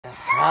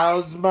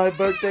How's my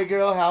birthday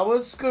girl? How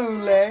was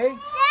school, eh? Dad,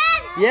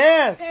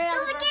 Yes.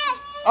 don't forget.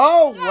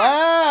 Oh,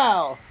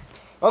 wow.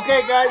 Okay,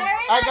 guys,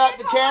 I got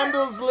the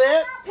candles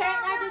lit. Parent,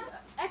 I did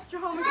extra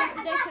homework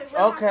yesterday, so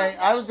Okay,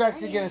 I was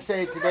actually going to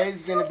say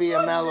today's going to be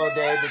a mellow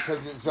day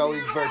because it's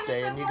Zoe's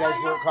birthday, and you guys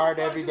work hard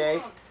every day.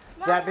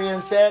 That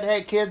being said,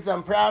 hey, kids,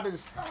 I'm proud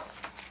as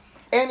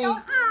any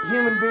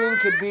human being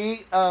could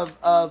be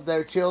of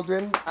their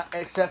children,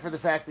 except for the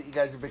fact that you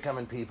guys are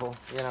becoming people.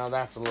 You know,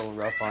 that's a little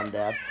rough on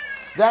Dad.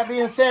 That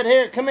being said,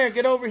 here, come here,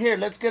 get over here.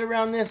 Let's get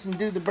around this and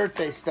do the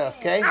birthday stuff,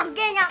 okay? I'm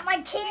getting out my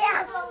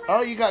cash.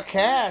 Oh, you got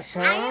cash,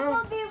 I huh?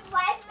 will be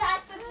right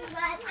back with you.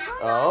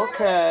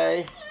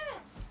 Okay.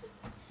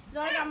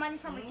 So I got money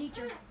from a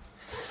teacher.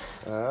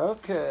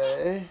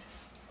 Okay.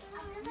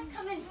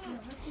 Come in.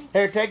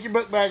 Here, take your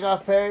book bag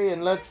off, Perry,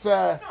 and let's,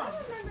 I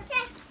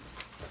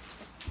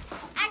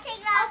take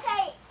it off.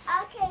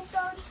 Okay, so.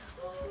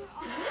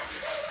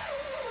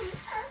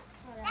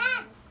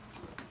 Dad.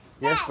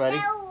 yes,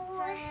 buddy.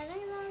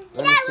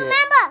 Let me He see it.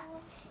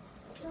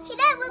 He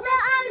doesn't remember.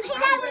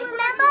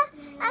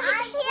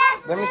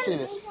 Let me see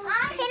this.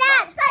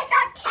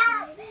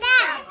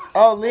 Dad.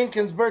 Oh,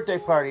 Lincoln's birthday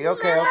party.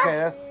 Okay,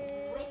 that's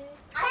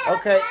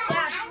okay.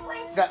 Dad,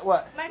 Got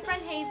what? my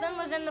friend Hazen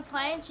was in the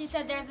play, and she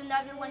said there's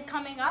another one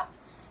coming up.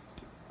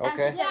 And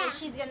Okay. she said that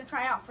she's going to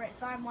try out for it,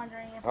 so I'm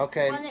wondering if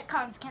Okay. when it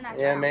comes, can I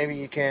try Yeah, out? maybe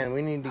you can.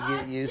 We need to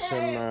get you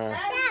some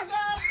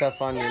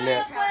stuff on your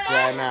lip.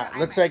 Dry 'em out.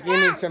 Looks like you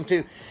need some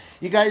too.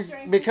 You guys,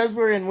 because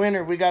we're in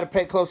winter, we got to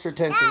pay closer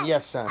attention.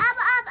 Yes, son.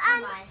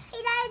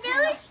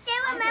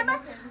 Remember,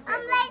 like,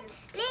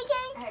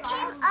 Lincoln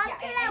came up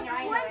to that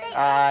one day.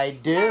 I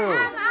do.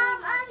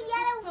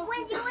 Yeah,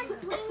 when you was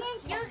bringing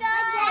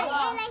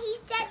and he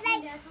said,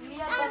 like,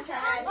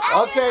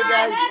 Okay,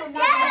 guys.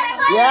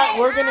 Yeah,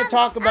 we're gonna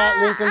talk about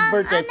Lincoln's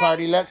birthday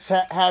party. Let's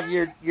have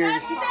your.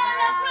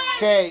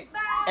 Okay.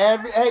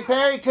 Hey,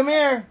 Perry, come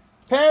here.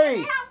 Perry.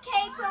 have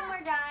cake when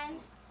we're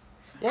done.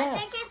 I Yeah.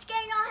 think he's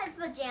getting on his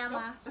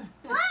pajama.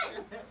 What?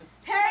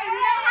 Perry, we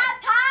don't have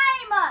time!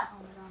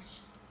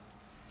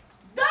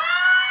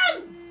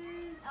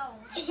 Oh.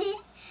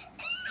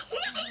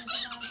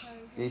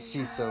 Is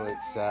she so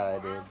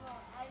excited?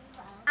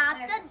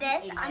 After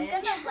this, I'm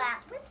gonna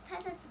wrap. Which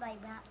presents do I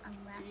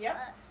unwrap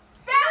Yep. first?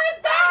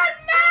 They're done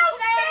now,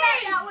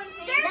 That one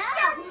Steve! thing. Get them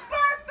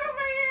back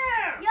over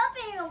here! You're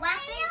being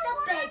wrapping the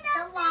big, the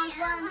long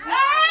one.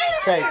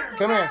 Okay,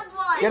 come here.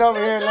 Get over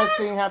here and let's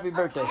sing happy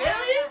birthday.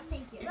 Really?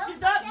 Thank you. If you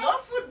don't, no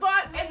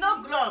football and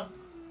no glove.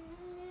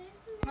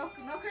 No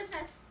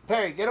Christmas.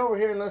 Perry, get over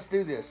here and let's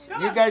do this.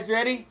 You guys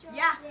ready?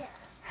 Yeah.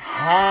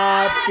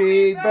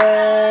 Happy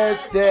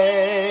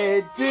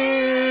birthday to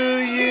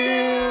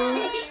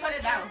you. Put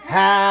it down.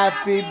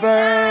 Happy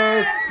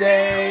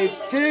birthday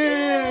to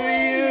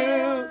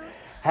you.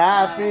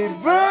 Happy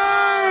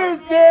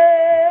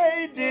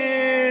birthday,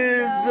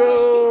 dear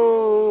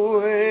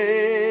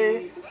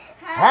Zoe.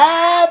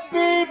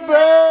 Happy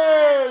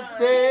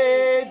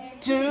birthday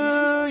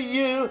to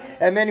you.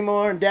 And many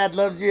more. And Dad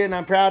loves you and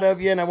I'm proud of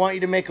you. And I want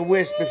you to make a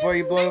wish before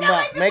you blow them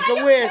up. Make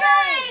a wish.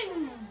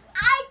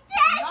 I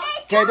did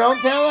it! Okay, don't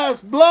tell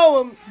us.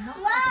 Blow them.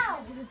 Wow!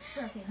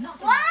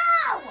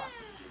 Wow!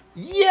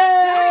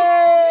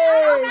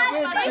 Yay!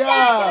 Good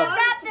job.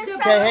 Wrap this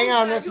Okay, hang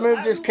on. Let's move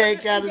this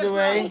cake out of the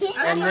way.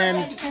 And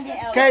then,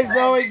 okay,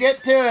 Zoe,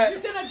 get to it.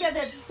 You're gonna get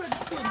it. Put it.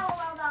 Get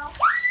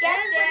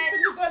it.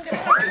 You're gonna get it.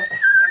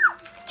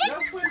 No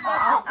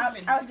football. I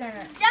mean,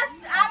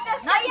 Just add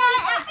this. Not yet.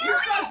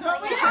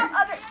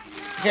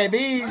 Okay, be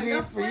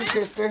easy for your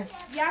sister.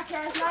 Yeah,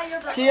 Karis, now you're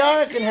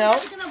Kiara can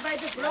help. you're gonna buy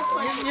the glove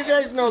for you. You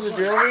guys know the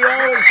drill. We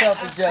always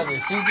help each other.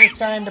 She's just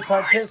trying to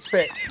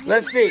participate.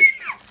 Let's see.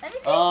 Let me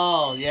see.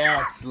 Oh,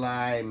 yeah,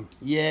 slime.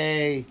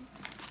 Yay.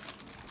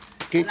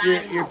 Keep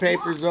your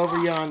papers over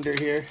yonder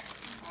here.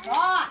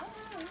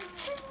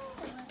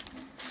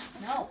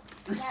 No.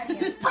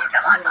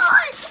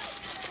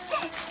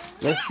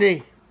 Let's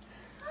see.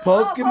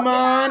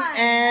 Pokemon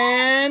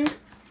and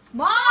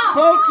Mom!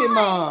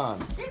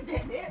 Pokemon. She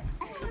did it.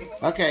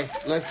 Okay,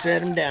 let's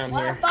set them down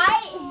here.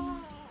 Bite.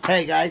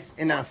 Hey, guys,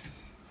 enough.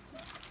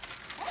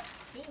 Let's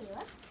see.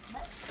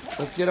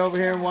 Let's get over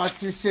here and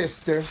watch your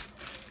sister.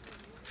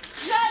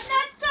 You're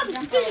not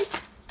coming.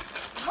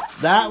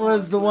 That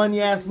was the one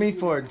you asked me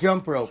for,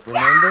 jump rope,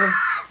 remember?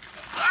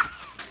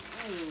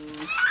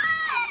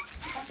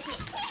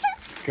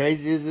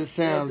 Crazy as it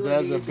sounds,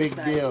 that's a big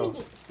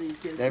deal.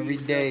 Every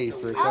day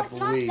for a couple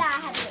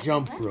weeks.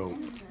 Jump rope.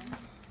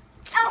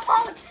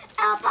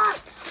 Elbow.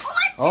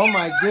 Oh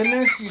my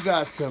goodness, you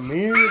got some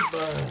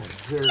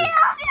earbuds.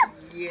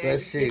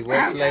 Let's see,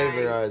 what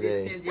flavor are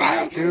they?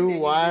 True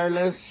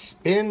wireless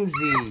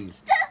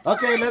spinsies.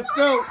 Okay, let's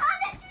go.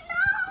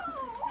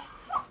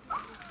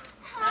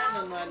 I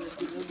don't know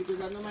anything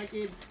because I know my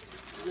kids.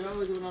 They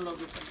always gonna love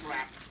the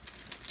crap.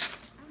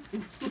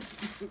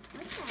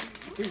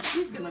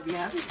 She's gonna be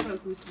happy for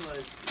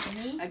Christmas.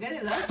 Me? I got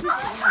a lot of people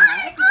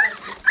happy.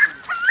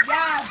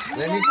 Yeah.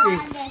 Let me see. I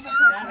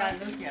got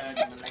no care.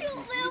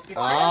 it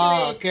Oh,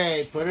 sandwich.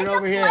 okay. Put it It's a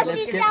over here. plushie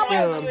Let's get sandwich. through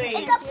 'em.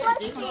 It's a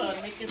plushie. Come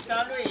on, make a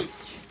sandwich.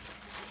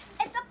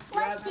 It's a You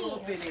have to plushie.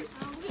 open it.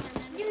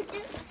 You do.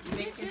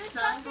 Make a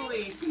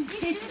sandwich.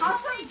 I'll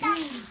put that.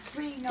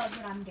 Bree knows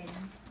what I'm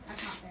getting.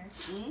 That's not fair.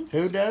 Hmm?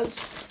 Who does?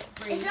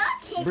 It's not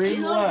a cake. Bree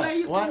You know what? where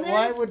you Why, come in?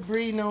 why would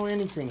Bree know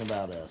anything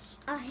about us?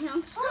 A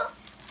hamster.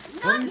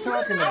 What are you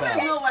talking I about?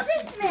 don't know what she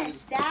Christmas,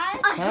 said. Dad.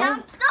 A Huh?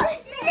 hamster?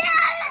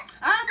 Yes.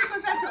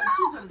 Because I thought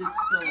she's on the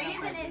store. It's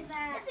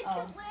a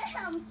cute little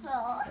hamster.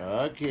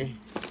 Okay.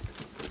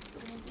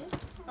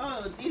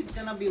 Oh, this is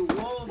gonna be wood,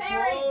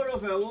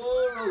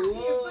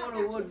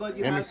 wood, but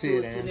you Let me have see to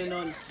it, put Ann. it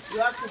on. You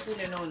have to put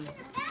it on.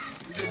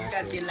 Look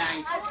at the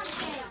light.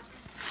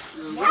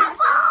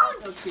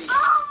 Okay.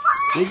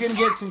 We can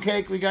get some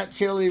cake. We got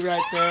chili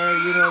right there.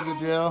 You know the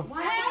drill.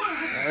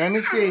 Let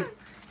me see.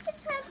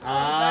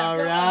 All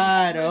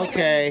right.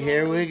 Okay.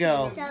 Here we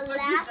go. The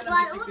last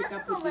one. Oh, this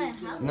is a little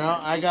hamster. No,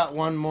 I got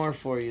one more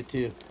for you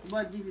too.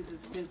 But this is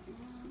expensive.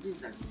 This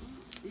is expensive.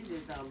 This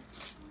is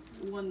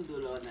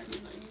 $1 na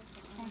diba?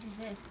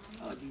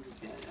 Oh, this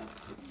is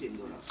it's $10.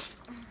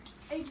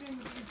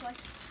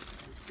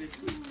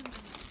 Expensive.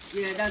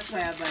 Yeah, that's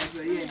why I buy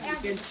it. Yeah, you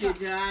can shade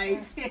your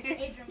eyes.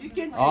 You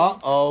can.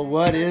 Uh-oh.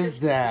 What is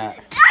that?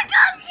 A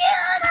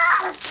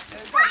computer.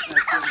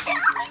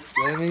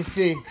 Let me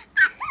see.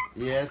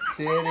 Yes,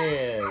 it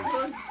is. It's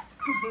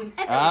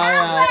a All tablet.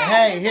 right.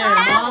 Hey, It's here, a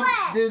Mom.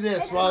 tablet. Do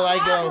this It's while a I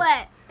go.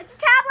 tablet. It's a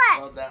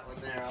tablet. Hold that one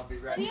there. I'll be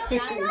right back.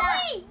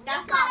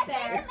 That's not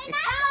fair.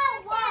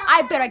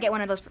 I better get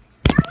one of those.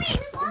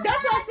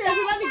 That's what I say.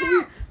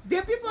 Everybody,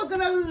 the people are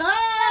gonna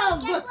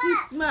love Guess what?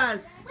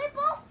 Christmas. We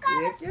both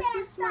got Yes, a yes,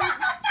 Samsung. yes. That's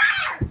not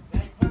fair.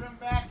 Hey, put them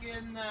back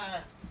in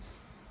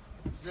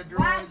the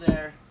drawer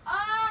there.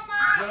 Oh my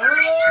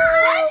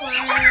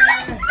Zoe!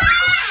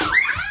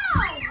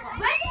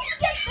 When did you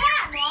get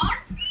that, Mom?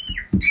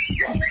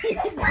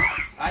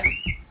 A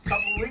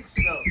couple weeks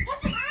ago.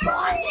 That's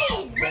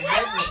funny. Then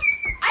didn't it?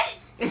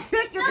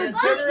 Then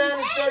turn around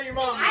and show your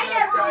mom. I He's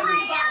never outside.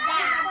 heard about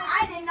that.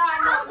 I did not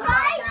know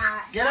about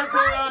that. Get up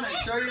here on it.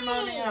 Show your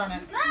mommy on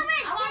it. Mommy,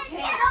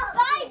 the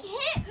bike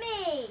hit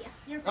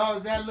me. Oh,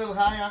 is that a little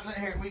high on?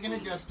 Here, we can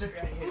adjust it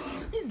right here.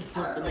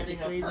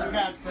 Look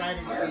how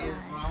excited she is,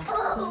 Mom.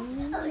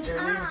 Here,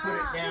 we're gonna put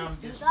it down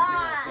just for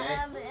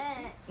now,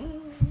 okay?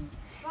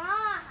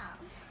 Stop.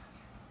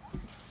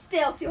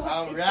 Still too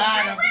hard. All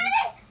right. I'm ready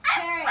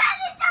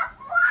to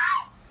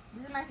fly.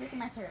 This is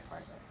my favorite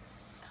part.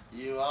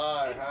 You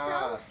are,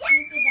 huh?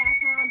 Stupid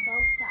that's on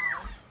both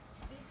sides.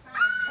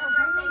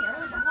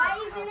 Why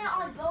isn't it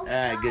on both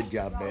sides? Ah, good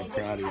job, babe.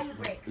 Proud of you.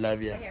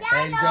 Love you. I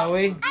Hey, know.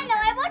 Zoe. I know.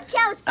 I want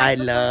Joe's I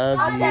love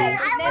you, Okay,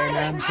 and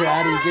I'm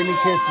proud of you. Give me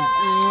kisses.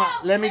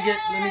 Mwah. Let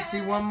me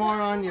see one more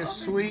on your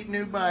sweet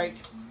new bike.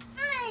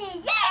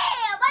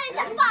 Yeah,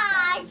 ready to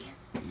fly. I'm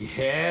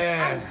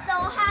Yeah. so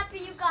happy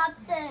you got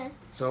this.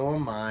 So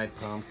am I,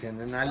 Pumpkin,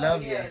 and I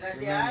love you. Yeah, the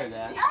Remember eyes.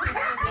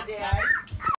 that. The eyes.